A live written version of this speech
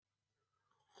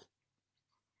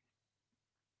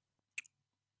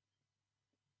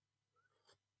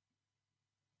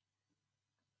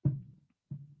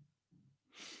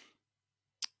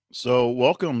So,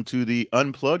 welcome to the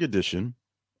unplugged edition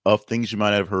of things you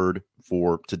might have heard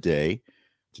for today.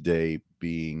 Today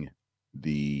being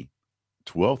the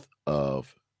 12th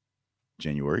of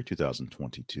January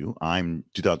 2022. I'm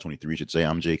 2023, I should say.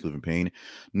 I'm Jake Living Payne.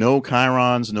 No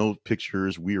chyrons, no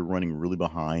pictures. We are running really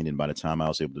behind. And by the time I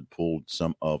was able to pull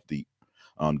some of the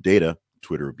data,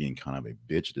 Twitter being kind of a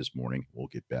bitch this morning. We'll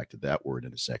get back to that word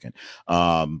in a second.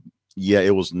 Um, yeah,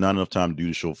 it was not enough time to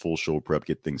do the full show prep,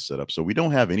 get things set up. So we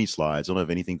don't have any slides, don't have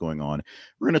anything going on.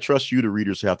 We're going to trust you, the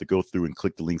readers, who have to go through and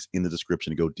click the links in the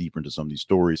description to go deeper into some of these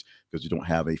stories because you don't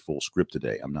have a full script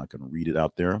today. I'm not going to read it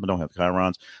out there. I don't have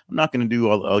chyrons. I'm not going to do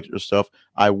all the other stuff.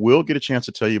 I will get a chance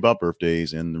to tell you about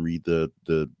birthdays and read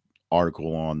the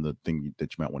article on the thing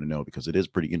that you might want to know because it is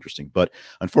pretty interesting. But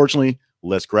unfortunately,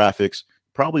 less graphics,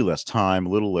 probably less time, a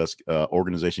little less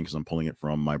organization because I'm pulling it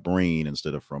from my brain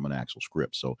instead of from an actual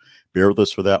script. So bear with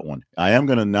us for that one. I am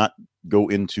going to not go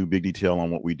into big detail on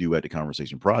what we do at the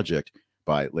Conversation Project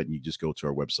by letting you just go to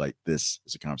our website. This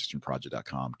is a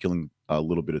conversationproject.com, killing a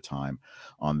little bit of time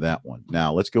on that one.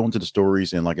 Now let's go into the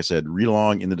stories. And like I said, read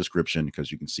along in the description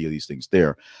because you can see these things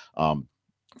there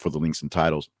for the links and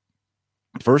titles.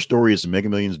 First story is the Mega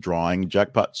Millions drawing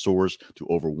jackpot soars to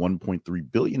over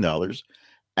 $1.3 billion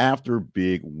after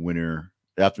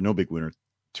no big winner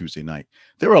Tuesday night.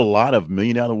 There were a lot of $1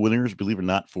 million winners, believe it or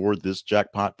not, for this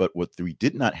jackpot. But what we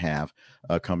did not have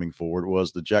coming forward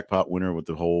was the jackpot winner with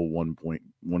the whole 1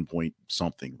 point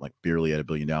something, like barely at $1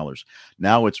 billion.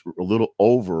 Now it's a little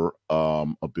over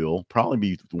a bill, probably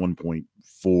be 1.4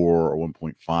 or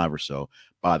 1.5 or so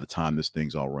by the time this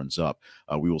thing's all runs up.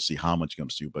 We will see how much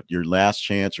comes to. But your last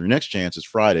chance or next chance is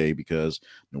Friday because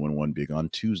no one won big on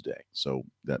Tuesday. So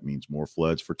that means more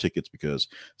floods for tickets because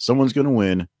someone's going to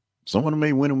win. Someone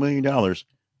may win $1 million.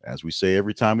 As we say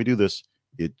every time we do this,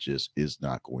 it just is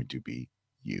not going to be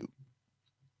you.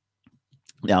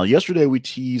 Now, yesterday we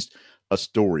teased a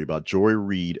story about Joy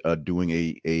Reid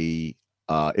doing a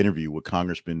interview with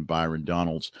Congressman Byron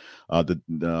Donalds,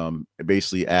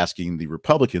 basically asking the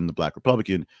Republican, the Black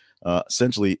Republican,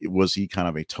 essentially, was he kind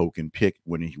of a token pick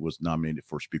when he was nominated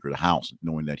for Speaker of the House,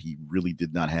 knowing that he really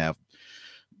did not have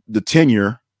the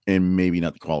tenure and maybe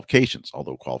not the qualifications,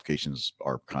 although qualifications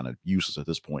are kind of useless at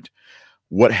this point.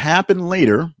 What happened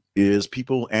later is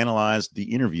people analyzed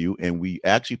the interview, and we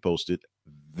actually posted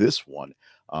this one.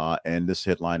 And this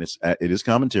headline it is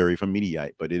commentary from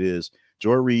Mediaite, but it is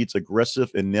Joy Reid's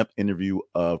aggressive, inept interview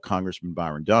of Congressman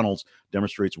Byron Donalds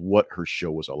demonstrates what her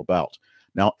show was all about.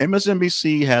 Now,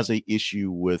 MSNBC has a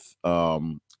issue with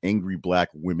angry Black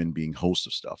women being hosts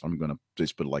of stuff. I'm going to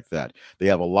just put it like that. They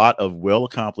have a lot of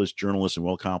well-accomplished journalists and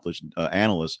well-accomplished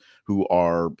analysts who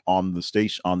are on the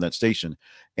station, on that station,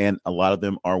 and a lot of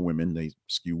them are women. They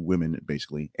skew women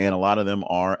basically, and a lot of them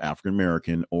are African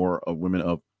American or women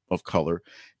of color,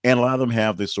 and a lot of them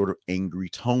have this sort of angry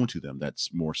tone to them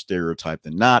that's more stereotyped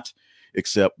than not,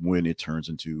 except when it turns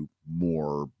into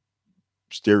more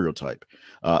stereotype.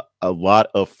 A lot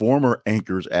of former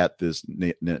anchors at this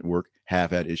network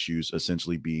have had issues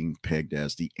essentially being pegged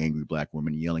as the angry Black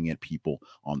woman yelling at people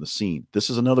on the scene. This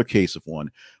is another case of one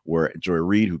where Joy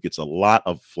Reid, who gets a lot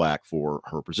of flack for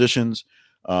her positions,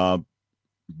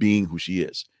 being who she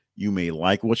is. You may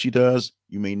like what she does,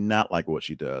 you may not like what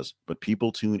she does, but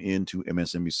people tune into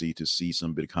MSNBC to see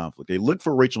some bit of conflict. They look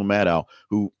for Rachel Maddow,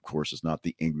 who, of course, is not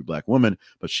the angry Black woman,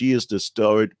 but she is the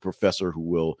stoic professor who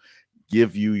will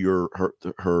give you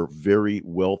her very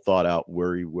well thought out,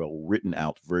 very well written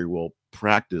out, very well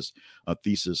practiced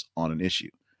thesis on an issue.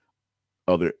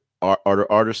 Other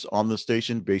artists on the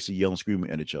station basically yelling, screaming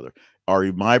at each other.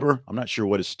 Ari Meiber, I'm not sure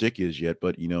what his stick is yet,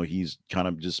 but he's kind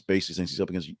of just basically, since he's up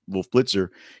against Wolf Blitzer,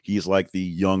 he's like the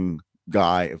young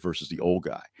guy versus the old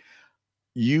guy.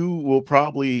 You will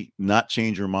probably not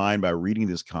change your mind by reading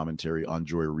this commentary on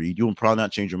Joy Reid. You will probably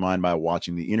not change your mind by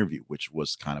watching the interview, which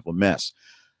was kind of a mess.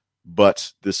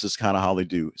 But this is kind of how they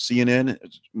do. CNN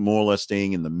more or less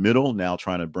staying in the middle, now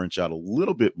trying to branch out a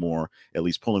little bit more, at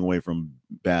least pulling away from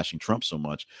bashing Trump so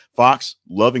much. Fox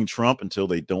loving Trump until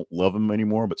they don't love him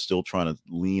anymore, but still trying to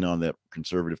lean on that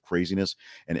conservative craziness.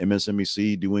 And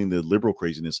MSNBC doing the liberal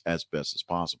craziness as best as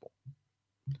possible.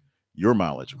 Your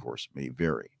mileage, of course, may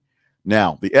vary.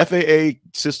 Now, the FAA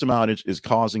system outage is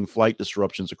causing flight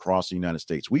disruptions across the United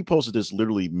States. We posted this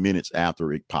literally minutes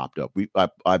after it popped up.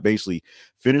 I basically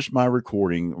finished my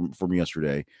recording from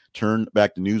yesterday, turned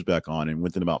back the news back on, and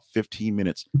within about 15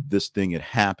 minutes, this thing had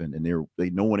happened, and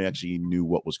no one actually knew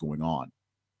what was going on.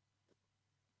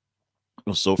 It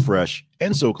was so fresh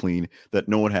and so clean that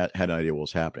no one had an idea what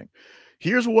was happening.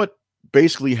 Here's what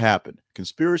basically happened.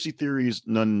 Conspiracy theories,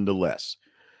 nonetheless.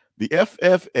 The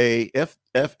FFA,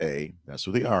 that's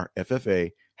who they are,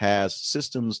 FFA, has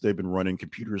systems they've been running,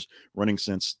 computers running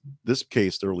since this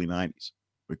case, the early 90s.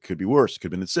 It could be worse. It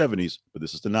could have been the 70s, but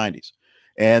this is the 90s.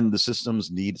 And the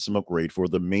systems need some upgrade for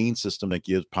the main system that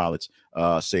gives pilots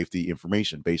safety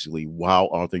information. Basically, how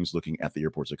are things looking at the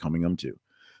airports they're coming into?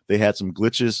 They had some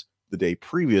glitches the day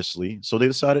previously, so they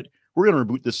decided we're going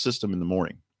to reboot this system in the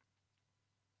morning.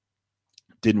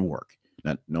 Didn't work.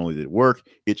 Not only did it work,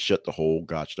 it shut the whole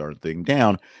gosh darn thing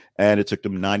down, and it took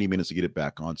them 90 minutes to get it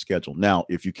back on schedule. Now,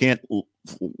 if you can't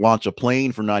launch a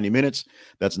plane for 90 minutes,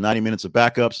 that's 90 minutes of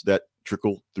backups that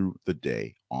trickle through the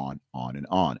day on, and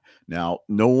on. Now,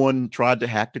 no one tried to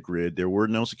hack the grid. There were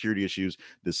no security issues.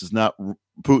 This is not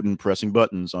Putin pressing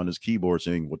buttons on his keyboard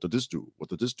saying, what did this do?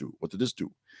 What did this do? What did this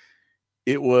do?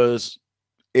 It was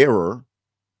error.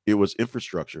 It was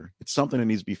infrastructure. It's something that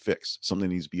needs to be fixed, something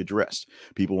that needs to be addressed.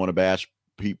 People want to bash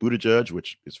Pete Buttigieg,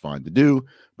 which is fine to do,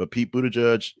 but Pete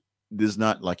Buttigieg is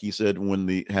not, like he said when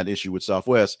they had issue with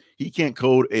Southwest, he can't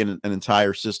code an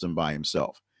entire system by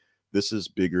himself. This is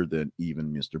bigger than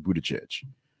even Mr. Buttigieg,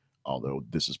 although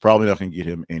this is probably not going to get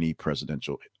him any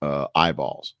presidential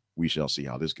eyeballs. We shall see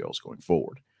how this goes going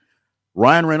forward.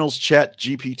 Ryan Reynolds' Chat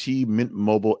GPT Mint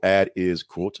Mobile ad is,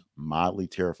 quote, mildly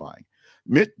terrifying.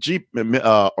 Chat GPT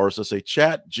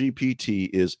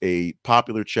is a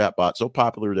popular chatbot, so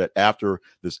popular that after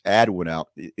this ad went out,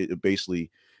 it basically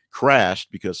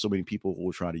crashed because so many people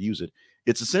were trying to use it.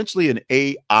 It's essentially an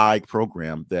AI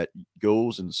program that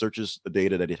goes and searches the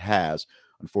data that it has.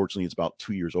 Unfortunately, it's about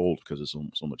 2 years old because there's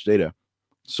so much data.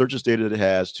 Searches data that it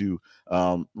has to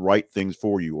write things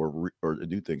for you or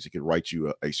do things. It can write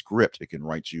you a script. It can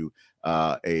write you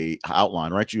a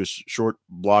outline, write you a short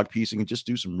blog piece, and can just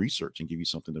do some research and give you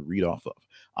something to read off of.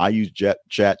 I use Chat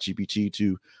GPT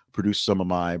to produce some of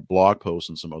my blog posts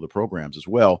and some other programs as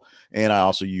well. And I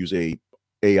also use a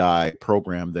AI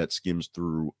program that skims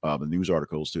through the news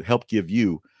articles to help give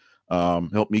you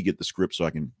help me get the script so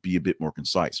I can be a bit more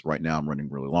concise. Right now, I'm running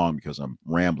really long because I'm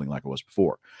rambling like I was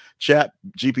before. Chat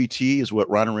GPT is what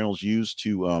Ryan Reynolds used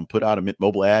to put out a Mint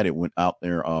Mobile ad. It went out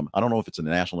there. I don't know if it's a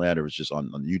national ad or it's just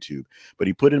on YouTube, but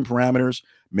he put in parameters,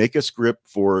 make a script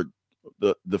for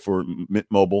for Mint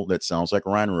Mobile that sounds like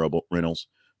Ryan Reynolds.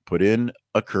 Put in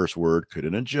a curse word, put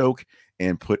in a joke,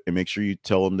 and make sure you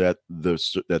tell him that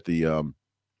the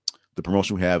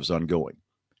promotion we have is ongoing.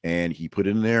 And he put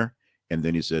it in there. And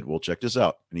then he said, well, check this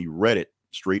out. And he read it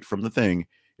straight from the thing.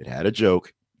 It had a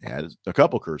joke. It had a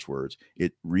couple curse words.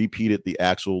 It repeated the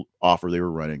actual offer they were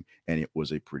running. And it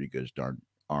was a pretty good darn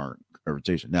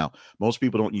reputation. Now, most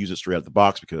people don't use it straight out of the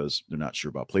box because they're not sure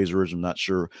about plagiarism, not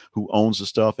sure who owns the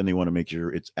stuff. And they want to make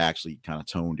sure it's actually kind of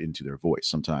toned into their voice.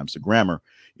 Sometimes the grammar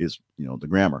is, the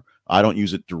grammar. I don't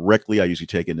use it directly. I usually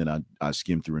take it and then I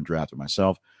skim through and draft it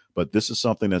myself. But this is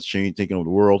something that's taking over the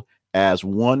world. As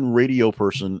one radio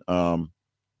person, a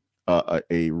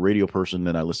radio person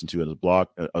that I listened to as a blog,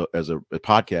 as a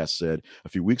podcast said a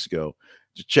few weeks ago,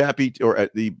 Chappie, or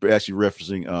at the actually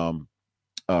referencing,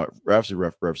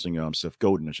 Seth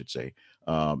Godin, I should say,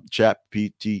 Chat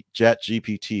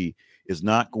GPT is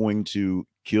not going to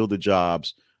kill the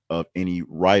jobs of any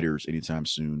writers anytime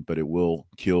soon, but it will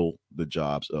kill the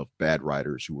jobs of bad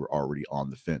writers who were already on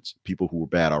the fence. People who were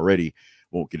bad already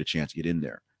won't get a chance to get in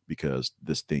there, because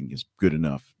this thing is good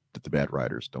enough that the bad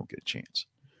writers don't get a chance.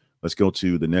 Let's go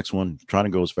to the next one. I'm trying to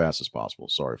go as fast as possible.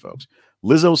 Sorry, folks.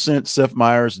 Lizzo sent Seth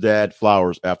Meyers' dad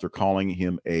flowers after calling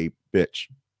him a bitch.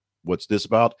 What's this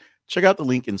about? Check out the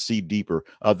link and see deeper.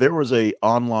 There was a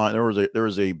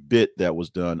bit that was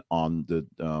done on the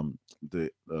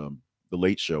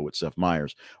Late Show with Seth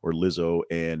Meyers, where Lizzo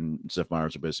and Seth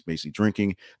Meyers are basically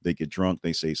drinking. They get drunk.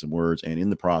 They say some words, and in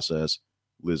the process,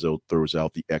 Lizzo throws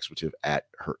out the expletive at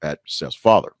Seth's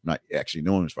father, not actually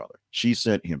knowing his father. She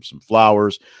sent him some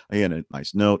flowers and a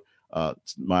nice note.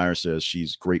 Meyer says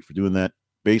she's great for doing that.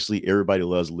 Basically, everybody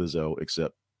loves Lizzo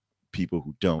except people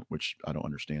who don't, which I don't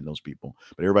understand those people.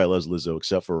 But everybody loves Lizzo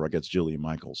except for, I guess, Jillian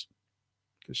Michaels,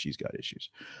 because she's got issues.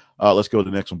 Let's go to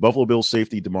the next one. Buffalo Bills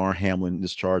safety Damar Hamlin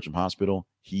discharged from hospital.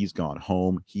 He's gone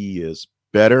home. He is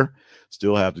better.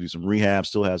 Still have to do some rehab.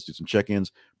 Still has to do some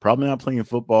check-ins. Probably not playing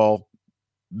football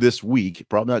this week,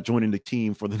 probably not joining the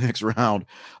team for the next round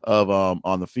of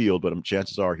on the field, but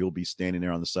chances are he'll be standing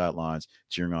there on the sidelines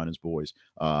cheering on his boys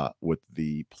with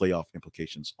the playoff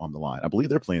implications on the line. I believe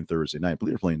they're playing Thursday night. I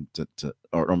believe they're playing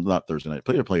or not Thursday night. I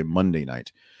believe they're playing Monday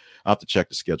night. I'll have to check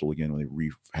the schedule again when they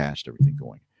rehashed everything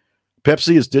going.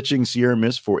 Pepsi is ditching Sierra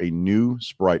Mist for a new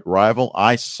Sprite rival.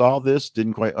 I saw this,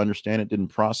 didn't quite understand it, didn't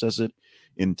process it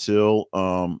until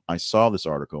I saw this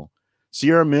article.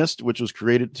 Sierra Mist, which was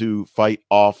created to fight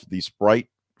off the Sprite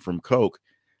from Coke,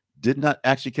 did not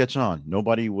actually catch on.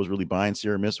 Nobody was really buying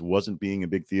Sierra Mist, wasn't being a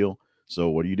big deal. So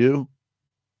what do?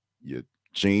 You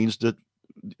change the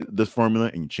formula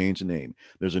and you change the name.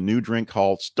 There's a new drink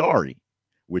called Starry,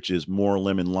 which is more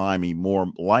lemon limey,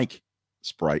 more like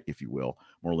Sprite, if you will,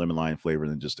 more lemon lime flavor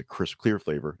than just a crisp, clear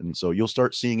flavor. And so you'll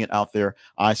start seeing it out there.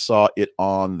 I saw it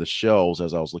on the shelves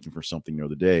as I was looking for something the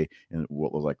other day, and it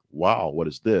was like, wow, what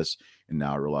is this? And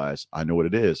now I realize I know what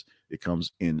it is. It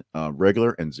comes in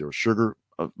regular and zero sugar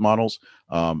models.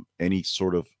 Any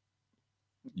sort of,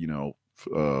 you know,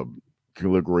 uh,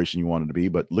 configuration you want it to be,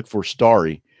 but look for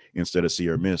Starry instead of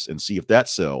Sierra Mist and see if that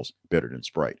sells better than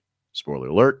Sprite. Spoiler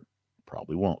alert,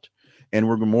 probably won't. And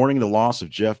we're mourning the loss of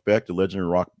Jeff Beck, the legendary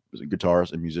rock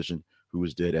guitarist and musician who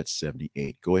was dead at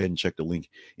 78. Go ahead and check the link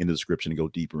in the description and go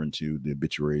deeper into the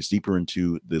obituaries, deeper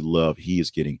into the love he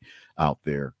is getting out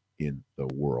there in the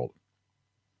world.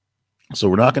 So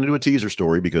we're not going to do a teaser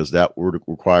story because that would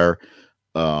require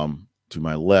to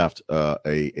my left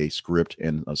a script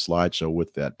and a slideshow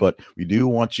with that. But we do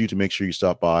want you to make sure you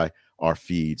stop by our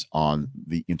feeds on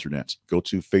the internet. Go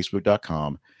to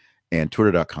facebook.com and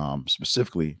twitter.com,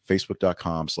 specifically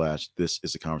facebook.com/this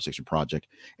is the conversation project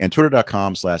and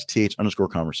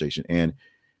twitter.com/th_conversation, and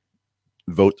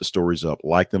vote the stories up.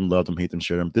 Like them, love them, hate them,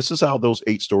 share them. This is how those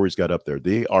 8 stories got up there.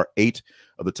 They are 8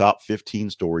 of the top 15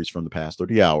 stories from the past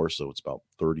 30 hours. So it's about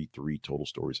 33 total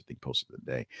stories, I think, posted a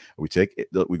day. We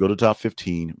go to the top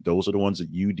 15. Those are the ones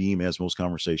that you deem as most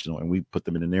conversational, and we put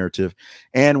them in a narrative.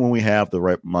 And when we have the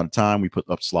right amount of time, we put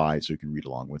up slides so you can read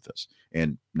along with us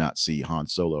and not see Han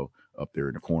Solo up there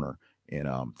in the corner and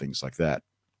things like that.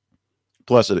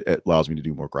 Plus, it allows me to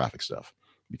do more graphic stuff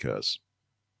because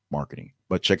marketing.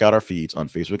 But check out our feeds on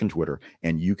Facebook and Twitter,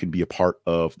 and you can be a part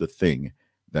of the thing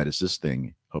that is this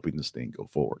thing, helping this thing go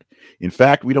forward. In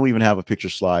fact, we don't even have a picture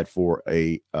slide for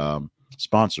a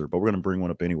sponsor, but we're going to bring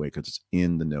one up anyway because it's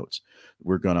in the notes.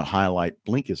 We're going to highlight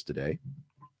Blinkist today.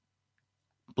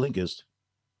 Blinkist.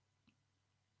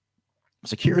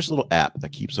 It's a curious little app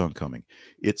that keeps on coming.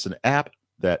 It's an app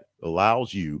that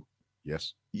allows you,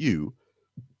 yes, you,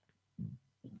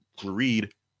 to read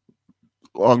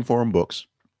long-form books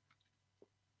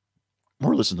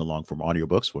or listen to long-form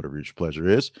audiobooks, whatever your pleasure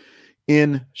is,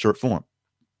 in short form.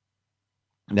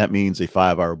 And that means a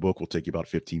 5-hour book will take you about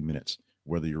 15 minutes,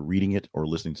 whether you're reading it or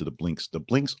listening to the blinks. The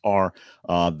blinks are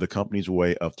the company's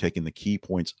way of taking the key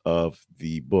points of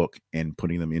the book and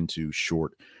putting them into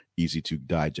short, easy to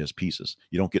digest pieces.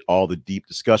 You don't get all the deep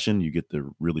discussion, you get the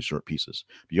really short pieces.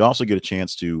 But you also get a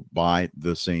chance to buy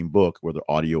the same book, whether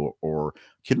audio or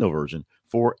Kindle version,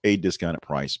 for a discounted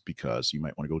price because you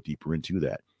might want to go deeper into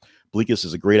that. Blinkist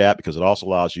is a great app because it also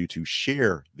allows you to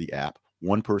share the app.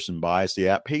 One person buys the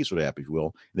app, pays for the app, if you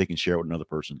will. They can share it with another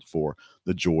person for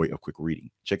the joy of quick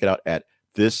reading. Check it out at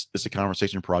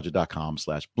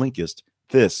thisistheconversationproject.com/Blinkist.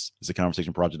 This is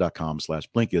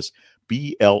theconversationproject.com/Blinkist,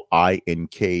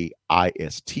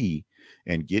 BLINKIST,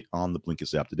 and get on the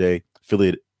Blinkist app today.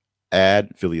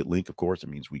 Affiliate link, of course. It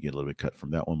means we get a little bit cut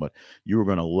from that one, but you are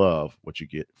going to love what you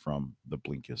get from the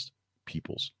Blinkist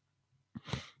peoples.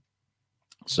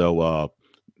 So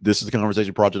this is the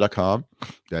conversationproject.com.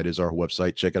 That is our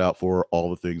website. Check it out for all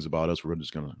the things about us. We're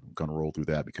just gonna roll through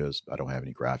that because I don't have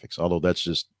any graphics, although that's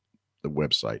just the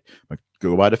website. But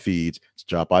go by the feeds,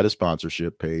 stop by the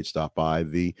sponsorship page, stop by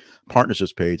the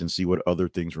partnerships page, and see what other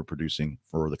things we're producing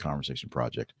for the Conversation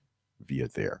Project via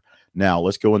there. Now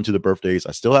let's go into the birthdays.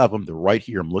 I still have them. They're right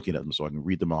here. I'm looking at them so I can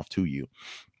read them off to you.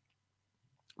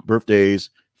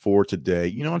 Birthdays for today.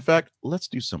 In fact, let's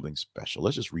do something special.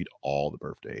 Let's just read all the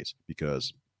birthdays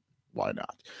because why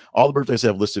not? All the birthdays I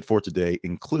have listed for today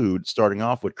include, starting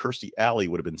off with Kirstie Alley,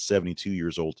 would have been 72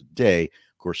 years old today.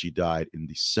 Of course, she died in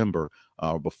December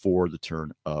before the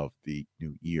turn of the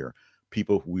new year.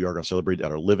 People who we are going to celebrate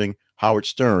that are living. Howard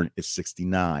Stern is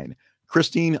 69.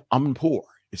 Christine Amanpour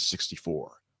is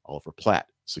 64. Oliver Platt,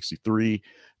 63.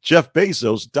 Jeff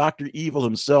Bezos, Dr. Evil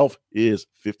himself, is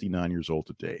 59 years old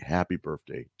today. Happy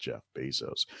birthday, Jeff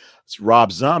Bezos. It's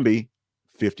Rob Zombie,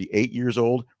 58 years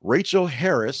old. Rachel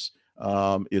Harris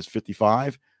is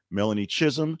 55. Melanie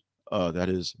Chisholm, that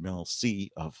is Mel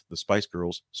C of the Spice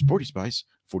Girls, Sporty Spice,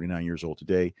 49 years old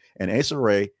today. And Issa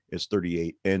Rae is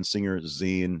 38. And singer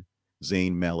Zayn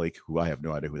Malik, who I have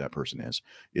no idea who that person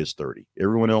is 30.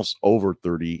 Everyone else over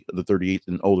 30, the 38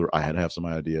 and older, I had to have some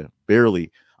idea.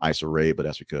 Barely Issa Rae, but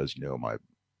that's because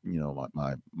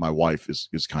my wife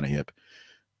is kind of hip.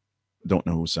 Don't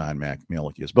know who Zayn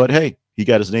Malik is, but hey, he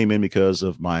got his name in because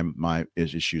of my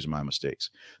issues and my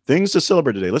mistakes. Things to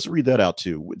celebrate today. Let's read that out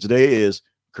too. Today is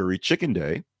Curry Chicken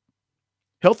Day,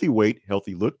 Healthy Weight,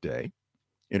 Healthy Look Day,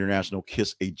 International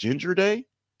Kiss a Ginger Day,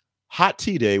 Hot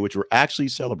Tea Day, which we're actually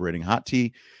celebrating. Hot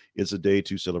tea is a day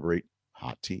to celebrate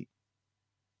hot tea.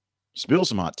 Spill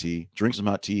some hot tea, drink some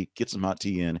hot tea, get some hot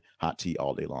tea in, hot tea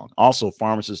all day long. Also,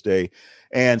 Pharmacist Day,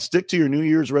 and stick to your New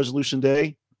Year's resolution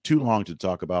day. Too long to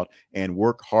talk about, and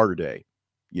work harder day.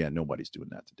 Yeah, nobody's doing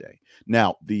that today.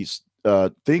 Now, the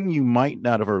thing you might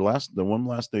not have heard the one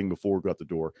last thing before we go out the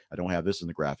door. I don't have this in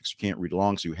the graphics. You can't read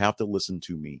along, so you have to listen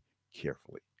to me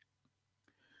carefully.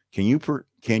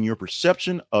 Can your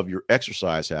perception of your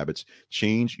exercise habits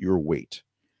change your weight?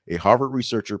 A Harvard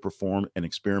researcher performed an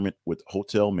experiment with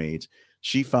hotel maids.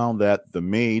 She found that the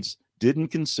maids didn't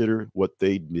consider what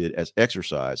they did as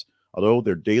exercise, although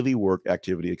their daily work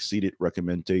activity exceeded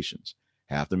recommendations.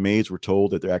 Half the maids were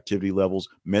told that their activity levels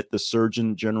met the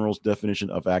Surgeon General's definition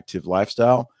of active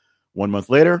lifestyle. 1 month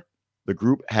later, the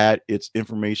group had its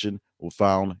information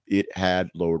found it had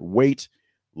lowered weight,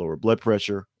 lower blood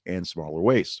pressure, and smaller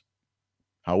waist.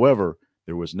 However,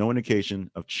 there was no indication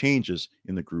of changes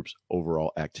in the group's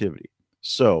overall activity.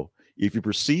 So, if you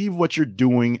perceive what you're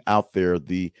doing out there,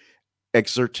 the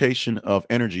exertion of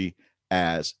energy,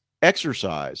 as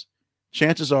exercise,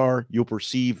 chances are you'll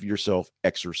perceive yourself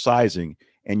exercising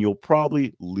and you'll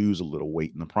probably lose a little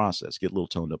weight in the process, get a little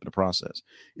toned up in the process.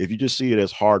 If you just see it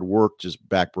as hard work, just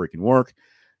backbreaking work,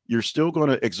 you're still going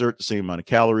to exert the same amount of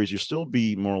calories. You'll still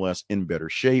be more or less in better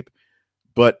shape,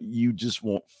 but you just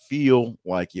won't feel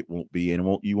like it won't be,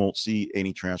 and you won't see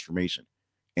any transformation.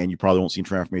 And you probably won't see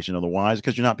transformation otherwise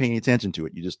because you're not paying attention to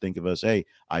it. You just think of us, hey,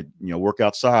 I work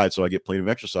outside, so I get plenty of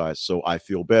exercise, so I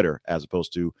feel better, as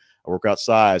opposed to I work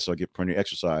outside, so I get plenty of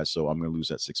exercise, so I'm going to lose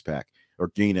that six pack or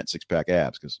gain that six pack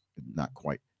abs, because it's not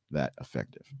quite that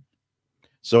effective.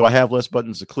 So I have less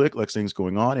buttons to click, less things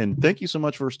going on. And thank you so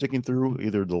much for sticking through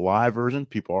either the live version.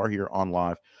 People are here on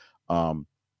live,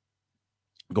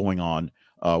 going on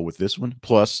with this one,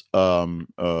 plus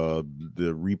the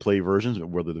replay versions,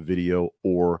 whether the video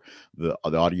or the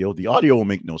audio. The audio will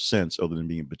make no sense other than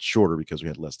being a bit shorter because we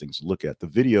had less things to look at. The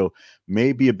video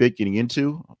may be a bit getting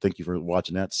into. Thank you for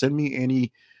watching that. Send me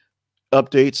any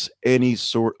updates, any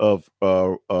sort of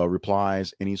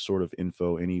replies, any sort of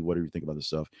info, whatever you think about this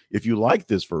stuff. If you like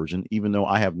this version, even though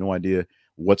I have no idea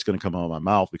what's going to come out of my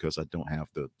mouth because I don't have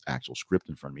the actual script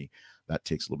in front of me, that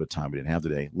takes a little bit of time we didn't have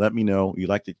today. Let me know. You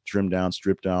like to trim down,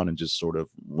 strip down, and just sort of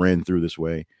ran through this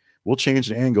way. We'll change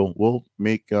the angle. We'll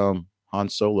make Han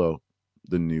Solo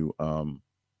the new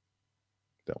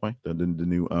that way, the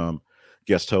new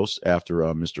guest host after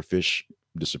Mr. Fish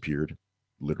disappeared,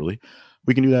 literally.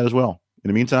 We can do that as well. In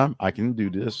the meantime, I can do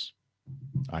this.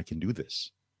 I can do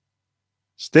this.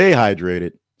 Stay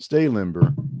hydrated, stay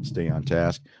limber, stay on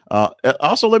task.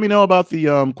 Also, let me know about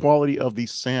the quality of the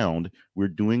sound. We're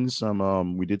doing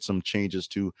some, we did some changes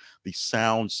to the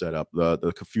sound setup.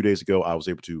 A few days ago, I was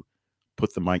able to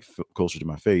put the mic closer to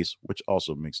my face, which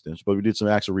also makes sense. But we did some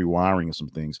actual rewiring of some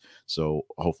things. So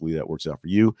hopefully that works out for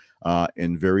you.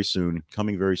 And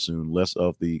coming very soon, less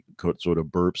of the sort of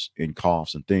burps and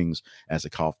coughs and things, as the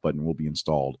cough button will be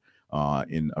installed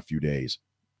in a few days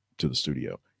to the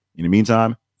studio. In the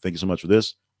meantime, thank you so much for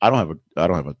this. I don't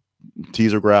have a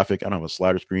teaser graphic. I don't have a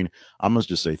slider screen. I'm going to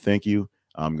just say thank you.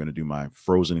 I'm going to do my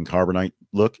frozen in carbonite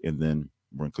look, and then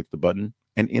we're going to click the button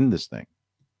and end this thing.